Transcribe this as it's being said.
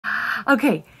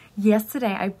Okay,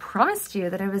 yesterday I promised you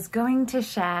that I was going to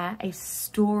share a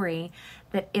story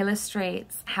that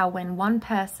illustrates how when one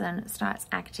person starts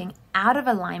acting out of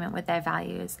alignment with their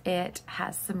values, it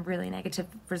has some really negative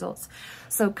results.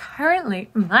 So currently,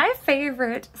 my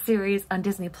favorite series on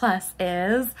Disney Plus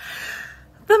is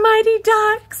The Mighty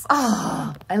Ducks.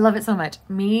 Oh, I love it so much.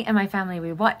 Me and my family,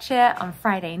 we watch it on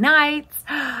Friday nights.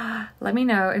 Let me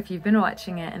know if you've been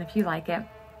watching it and if you like it.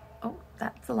 Oh,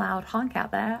 that's a loud honk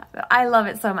out there. I love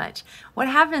it so much. What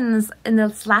happens in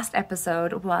this last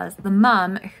episode was the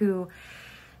mom who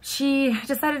she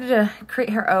decided to create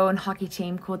her own hockey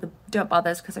team called the Don't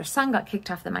Bothers because her son got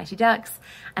kicked off the Mighty Ducks.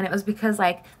 And it was because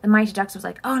like the Mighty Ducks was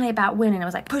like only about winning. It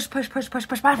was like push, push, push, push,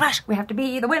 push, push, push. We have to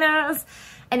be the winners.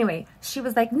 Anyway, she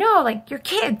was like, no, like you're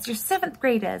kids, you're 7th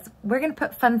graders. We're going to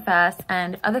put fun first.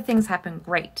 And if other things happen,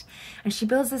 great. And she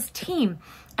builds this team.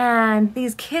 And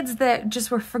these kids that just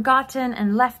were forgotten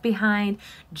and left behind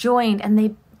joined, and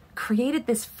they created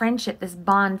this friendship, this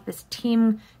bond, this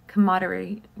team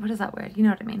camaraderie. What is that word? You know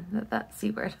what I mean? That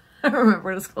C word. I don't remember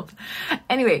what it's called.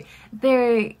 Anyway,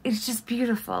 it's just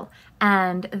beautiful.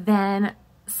 And then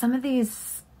some of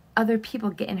these other people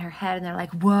get in her head and they're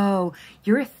like, whoa,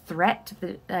 you're a threat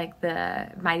to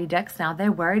the Mighty Ducks now.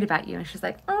 They're worried about you. And she's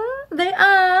like, they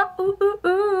are, ooh, ooh,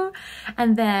 ooh.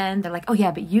 And then they're like, oh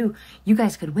yeah, but you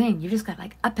guys could win. You just got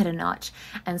like up it a notch.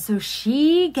 And so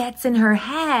she gets in her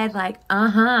head like,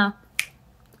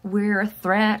 we're a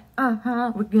threat.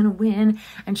 We're gonna win.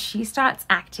 And she starts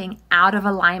acting out of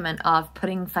alignment of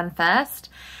putting fun first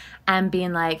and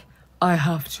being like, I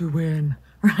have to win,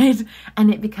 right?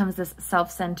 And it becomes this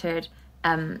self-centered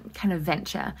kind of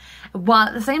venture, while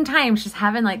at the same time she's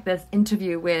having like this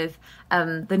interview with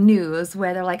the news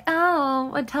where they're like,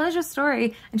 oh, well, tell us your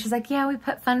story. And she's like, yeah, we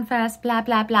put fun first, blah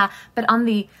blah blah. But on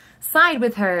the side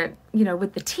with her, you know,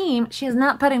 with the team, she is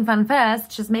not putting fun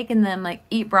first. She's making them like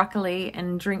eat broccoli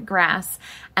and drink grass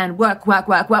and work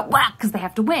because they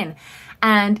have to win.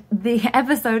 And the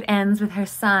episode ends with her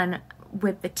son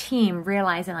with the team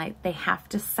realizing like they have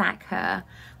to sack her,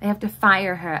 they have to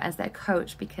fire her as their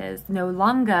coach because no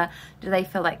longer do they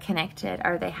feel like connected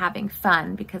or are they having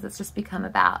fun, because it's just become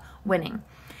about winning.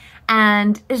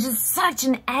 And it's just such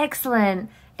an excellent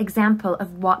example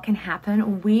of what can happen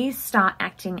when we start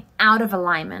acting out of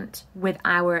alignment with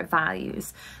our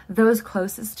values. Those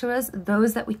closest to us,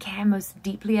 those that we care most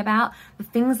deeply about, the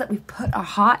things that we've put our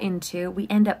heart into, we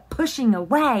end up pushing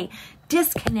away,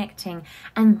 disconnecting,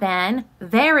 and then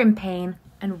they're in pain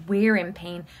and we're in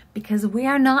pain because we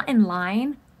are not in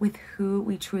line with who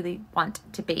we truly want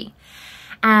to be.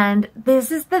 And this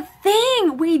is the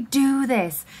thing, we do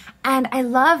this. And I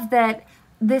love that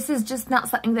this is just not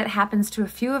something that happens to a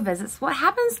few of us. It's what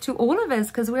happens to all of us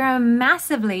because we are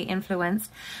massively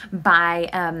influenced by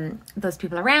those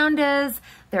people around us,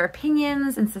 their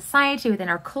opinions in society, within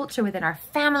our culture, within our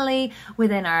family,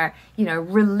 within our, you know,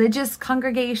 religious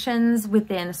congregations,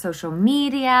 within social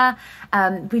media.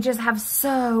 We just have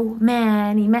so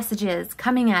many messages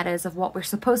coming at us of what we're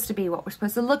supposed to be, what we're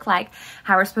supposed to look like,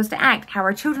 how we're supposed to act, how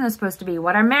our children are supposed to be,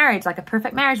 what our marriage, like a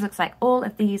perfect marriage, looks like. All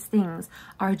of these things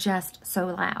are just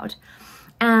so loud.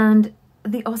 And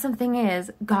the awesome thing is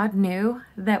God knew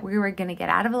that we were going to get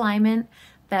out of alignment,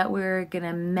 that we were going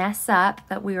to mess up,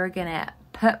 that we were going to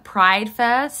put pride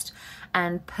first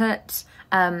and put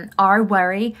our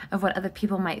worry of what other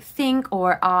people might think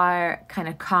or our kind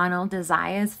of carnal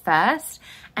desires first.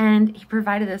 And he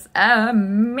provided this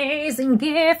amazing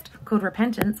gift called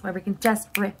repentance, where we can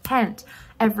just repent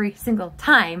every single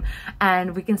time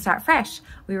and we can start fresh.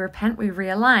 We repent, we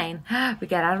realign. We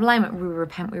get out of alignment, we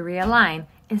repent, we realign.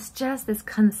 It's just this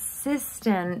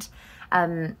consistent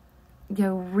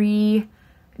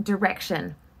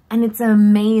redirection. And it's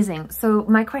amazing. So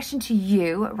my question to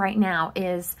you right now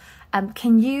is,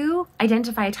 can you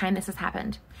identify a time this has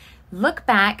happened? Look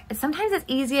back. Sometimes it's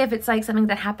easier if it's like something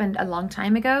that happened a long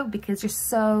time ago because you're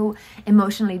so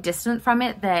emotionally distant from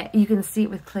it that you can see it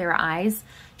with clearer eyes.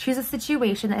 Choose a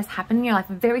situation that has happened in your life,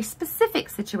 a very specific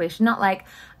situation, not like,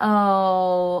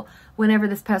 oh, whenever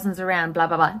this person's around, blah,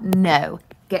 blah, blah. No,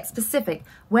 get specific.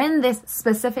 When this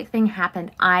specific thing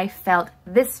happened, I felt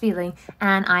this feeling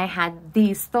and I had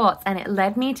these thoughts and it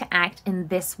led me to act in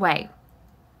this way.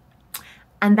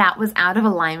 And that was out of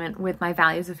alignment with my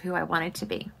values of who I wanted to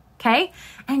be. Okay?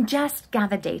 And just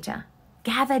gather data.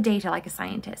 Gather data like a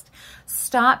scientist.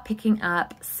 Start picking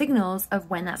up signals of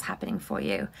when that's happening for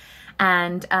you.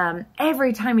 And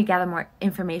every time we gather more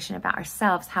information about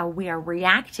ourselves, how we are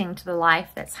reacting to the life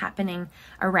that's happening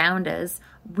around us,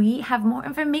 we have more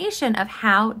information of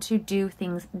how to do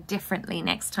things differently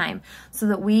next time so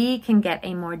that we can get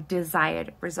a more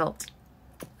desired result.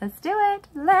 Let's do it.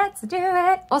 Let's do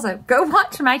it. Also, go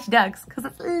watch Mighty Ducks because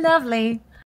it's lovely.